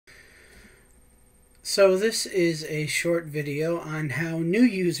So this is a short video on how new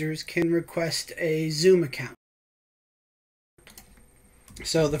users can request a Zoom account.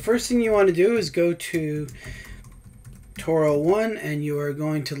 So the first thing you want to do is go to Toro 1 and you are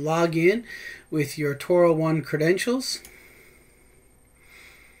going to log in with your Toro 1 credentials.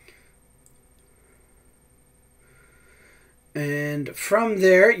 And from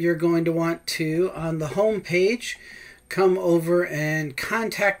there you're going to want to, on the home page, come over and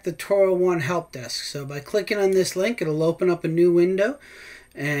contact the Toro 1 help desk. So by clicking on this link, it'll open up a new window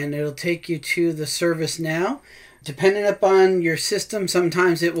and it'll take you to the service now. Depending upon your system,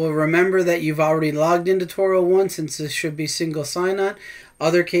 sometimes it will remember that you've already logged into Toro 1 since this should be single sign-on.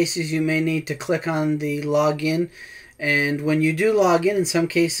 Other cases you may need to click on the login, and when you do log in some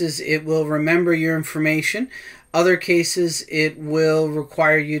cases it will remember your information. Other cases, it will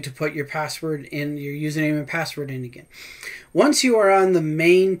require you to put your password in, your username and password in again. Once you are on the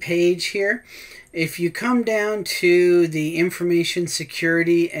main page here, if you come down to the Information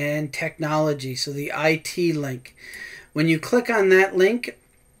Security and Technology, so the IT link, when you click on that link,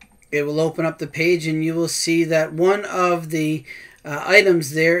 it will open up the page and you will see that one of the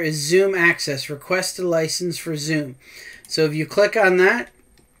items there is Zoom Access, request a license for Zoom. So if you click on that,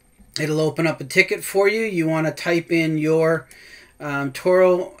 it'll open up a ticket for you. You want to type in your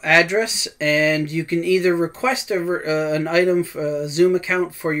Toro address, and you can either request an item, a Zoom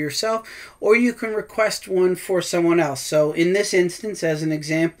account for yourself, or you can request one for someone else. So in this instance, as an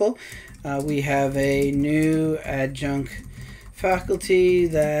example, we have a new adjunct faculty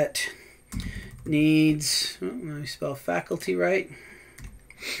that needs, let me spell faculty right,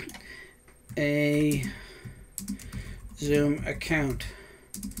 a Zoom account.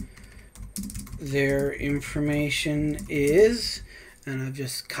 Their information is, and I've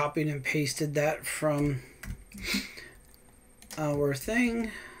just copied and pasted that from our thing,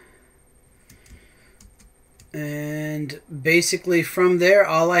 and basically from there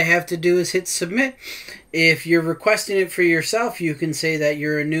all I have to do is hit submit. If you're requesting it for yourself, you can say that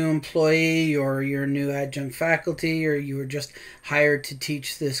you're a new employee or you're a new adjunct faculty or you were just hired to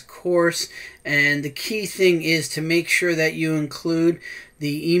teach this course. And the key thing is to make sure that you include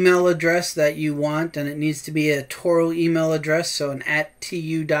the email address that you want, and it needs to be a Toro email address, so an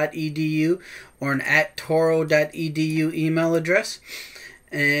 @tu.edu or an @toro.edu email address.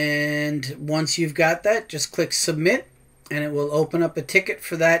 And once you've got that, just click submit and it will open up a ticket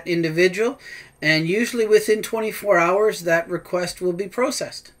for that individual, and usually within 24 hours that request will be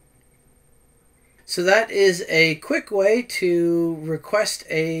processed. So that is a quick way to request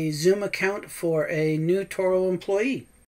a Zoom account for a new Toro employee.